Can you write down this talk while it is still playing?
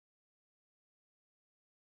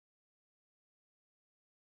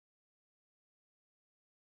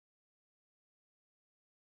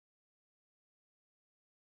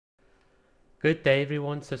Good day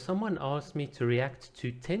everyone. So someone asked me to react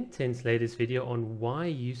to TenTen's latest video on why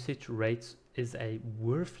usage rates is a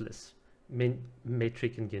worthless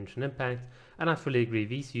metric in Genshin Impact, and I fully agree.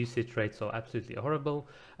 These usage rates are absolutely horrible.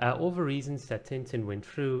 All the reasons that TenTen went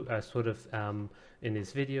through in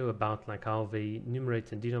his video about like how the numerator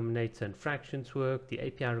and denominator and fractions work, the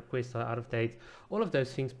API requests are out of date, all of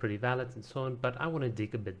those things pretty valid and so on, but I want to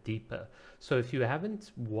dig a bit deeper. So if you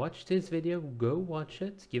haven't watched his video, go watch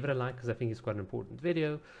it, give it a like because I think it's quite an important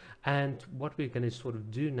video. And what we're going to sort of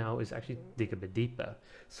do now is actually dig a bit deeper.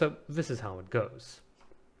 So this is how it goes.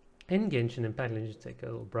 In Genshin Impact, let's just take a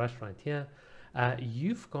little brush right here.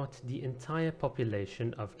 You've got the entire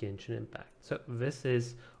population of Genshin Impact. So this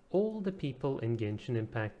is all the people in Genshin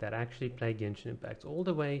Impact that actually play Genshin Impact, all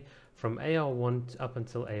the way from AR1 up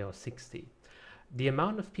until AR60. The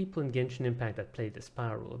amount of people in Genshin Impact that play the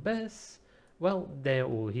Spiral Abyss, well, they're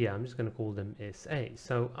all here. I'm just going to call them SA.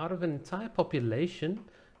 So out of an entire population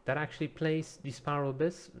that actually plays the Spiral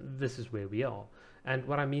Abyss, this is where we are. And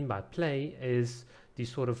what I mean by play is the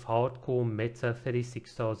sort of hardcore meta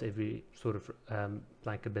 36 stars every sort of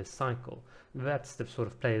like Abyss cycle. That's the sort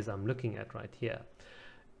of players I'm looking at right here.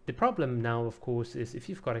 The problem now, of course, is if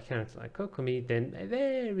you've got a character like Kokomi, then a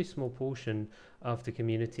very small portion of the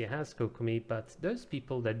community has Kokomi, but those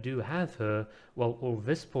people that do have her, well, or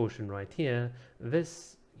this portion right here,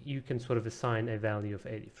 this you can sort of assign a value of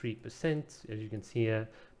 83%, as you can see here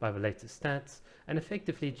by the latest stats, and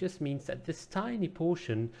effectively it just means that this tiny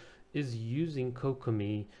portion is using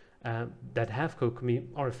Kokomi, that have Kokomi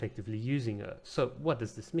are effectively using her. So what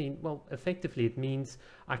does this mean? Well, effectively it means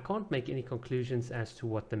I can't make any conclusions as to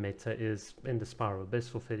what the meta is in the Spiral Abyss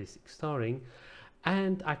for 36 starring,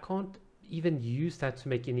 and I can't even use that to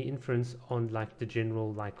make any inference on like the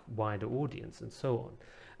general like wider audience and so on.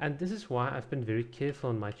 And this is why I've been very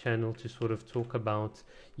careful on my channel to sort of talk about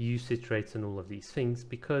usage rates and all of these things,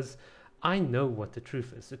 because I know what the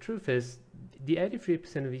truth is. The truth is the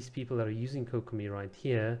 83% of these people that are using Kokomi right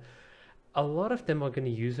here, a lot of them are going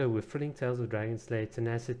to use her with Thrilling Tales of Dragon Slayer,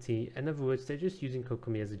 Tenacity. In other words, they're just using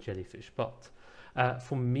Kokomi as a jellyfish bot.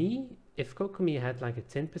 For me, if Kokomi had like a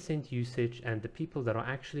 10% usage and the people that are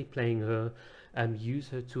actually playing her use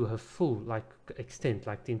her to her full like extent,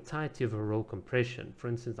 like the entirety of her role compression, for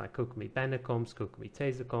instance like Kokomi banner comps, Kokomi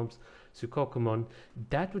taser comps, Sukokumon,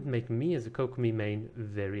 that would make me as a Kokomi main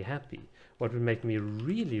very happy. What would make me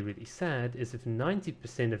really sad is if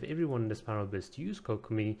 90% of everyone in the Spiral Burst use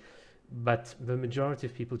Kokomi, but the majority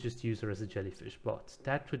of people just use her as a jellyfish bot.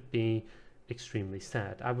 That would be extremely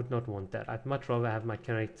sad. I would not want that. I'd much rather have my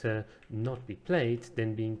character not be played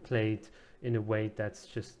than being played in a way that's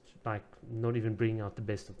just like not even bringing out the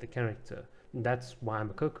best of the character. And that's why I'm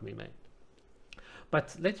a Kokomi main.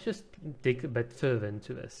 But let's just dig a bit further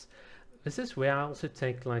into this. This is where I also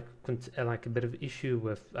take like a bit of issue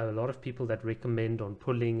with a lot of people that recommend on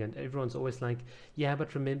pulling, and everyone's always like, yeah,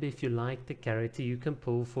 but remember, if you like the character, you can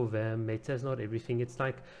pull for them. Meta is not everything. It's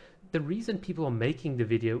like the reason people are making the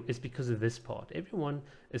video is because of this part. Everyone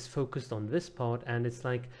is focused on this part, and it's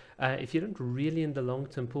like if you don't really in the long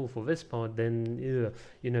term pull for this part, then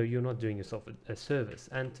you know, you're not doing yourself a service.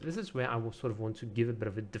 And this is where I will sort of want to give a bit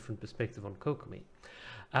of a different perspective on Kokomi.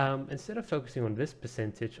 Instead of focusing on this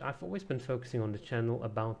percentage, I've always been focusing on the channel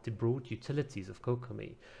about the broad utilities of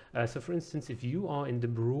Kokomi. So for instance, if you are in the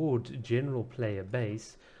broad general player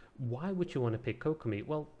base, why would you want to pick Kokomi?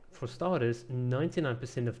 Well, for starters,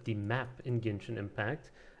 99% of the map in Genshin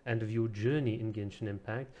Impact and of your journey in Genshin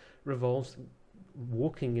Impact revolves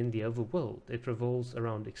walking in the overworld. It revolves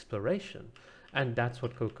around exploration. And that's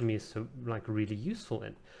what Kokomi is so like really useful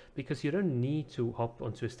in, because you don't need to hop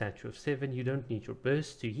onto a statue of 7, you don't need your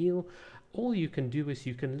burst to heal. All you can do is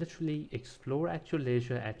you can literally explore at your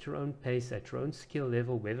leisure, at your own pace, at your own skill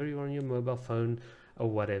level, whether you're on your mobile phone or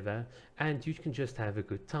whatever, and you can just have a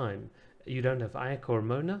good time. You don't have Ayaka or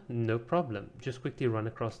Mona? No problem. Just quickly run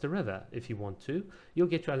across the river if you want to. You'll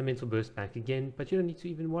get your elemental burst back again, but you don't need to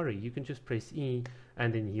even worry. You can just press E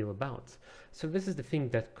and then heal about. So this is the thing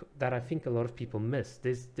that I think a lot of people miss.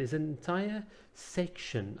 There's an entire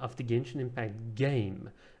section of the Genshin Impact game,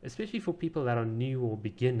 especially for people that are new or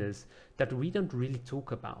beginners, that we don't really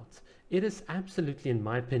talk about. It is absolutely, in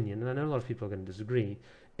my opinion, and I know a lot of people are going to disagree,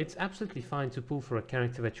 it's absolutely fine to pull for a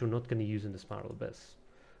character that you're not going to use in the Spiral Abyss.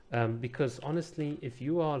 Because honestly, if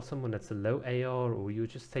you are someone that's a low AR, or you're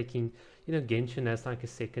just taking, you know, Genshin as like a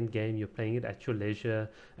second game, you're playing it at your leisure,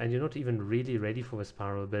 and you're not even really ready for a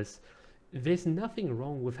Spiral Abyss, there's nothing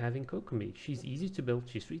wrong with having Kokomi. She's easy to build,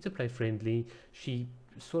 she's free to play friendly, she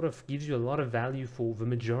sort of gives you a lot of value for the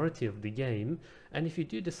majority of the game. And if you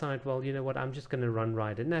do decide, well, you know what, I'm just going to run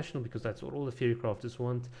Rider National because that's what all the Theory Crafters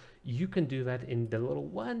want, you can do that in the little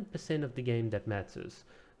 1% of the game that matters.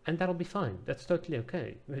 And that'll be fine. That's totally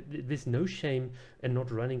okay. There's no shame in not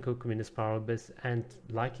running Kokomi in Spiral Abyss and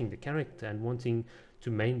liking the character and wanting to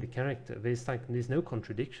main the character. There's no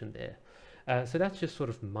contradiction there. So that's just sort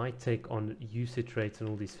of my take on usage rates and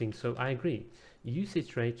all these things. So I agree.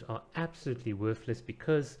 Usage rates are absolutely worthless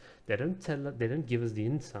because they don't give us the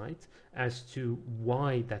insight as to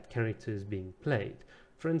why that character is being played.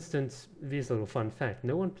 For instance, there's a little fun fact.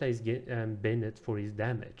 No one plays Bennett for his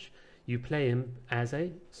damage. You play him as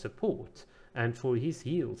a support, and for his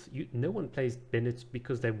heals, no one plays Bennett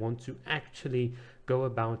because they want to actually go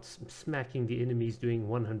about smacking the enemies doing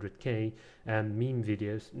 100k meme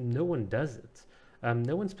videos. No one does it.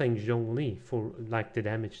 No one's playing Zhongli for like the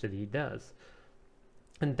damage that he does,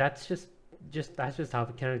 and that's just how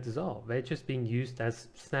the characters are. They're just being used as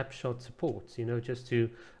snapshot supports, you know, just to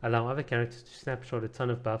allow other characters to snapshot a ton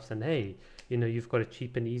of buffs, and hey, you know, you've got a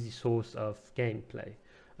cheap and easy source of gameplay.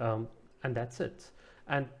 And that's it.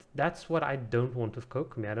 And that's what I don't want of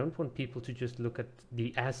Kokomi. I don't want people to just look at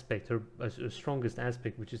the aspect, or strongest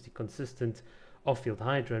aspect, which is the consistent off-field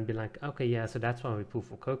Hydra, and be like, okay, yeah, so that's why we pull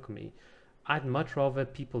for Kokomi. I'd much rather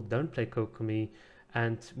people don't play Kokomi,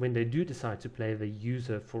 and when they do decide to play, they use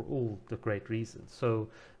her for all the great reasons. So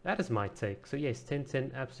that is my take. So yes,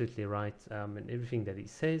 TenTen absolutely right in everything that he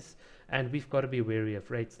says, and we've got to be wary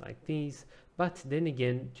of rates like these. But then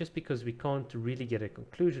again, just because we can't really get a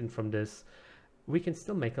conclusion from this, we can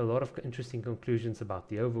still make a lot of interesting conclusions about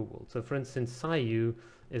the overworld. So for instance, Sayu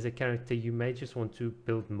is a character you may just want to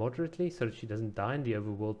build moderately so that she doesn't die in the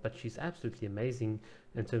overworld, but she's absolutely amazing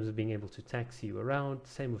in terms of being able to taxi you around.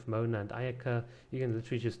 Same with Mona and Ayaka. You can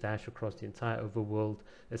literally just dash across the entire overworld,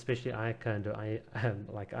 especially Ayaka and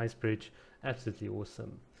like Ice Bridge. Absolutely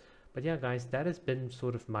awesome. But yeah, guys, that has been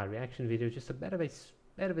sort of my reaction video, just a bit of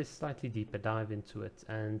a slightly deeper dive into it,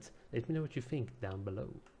 and let me know what you think down below.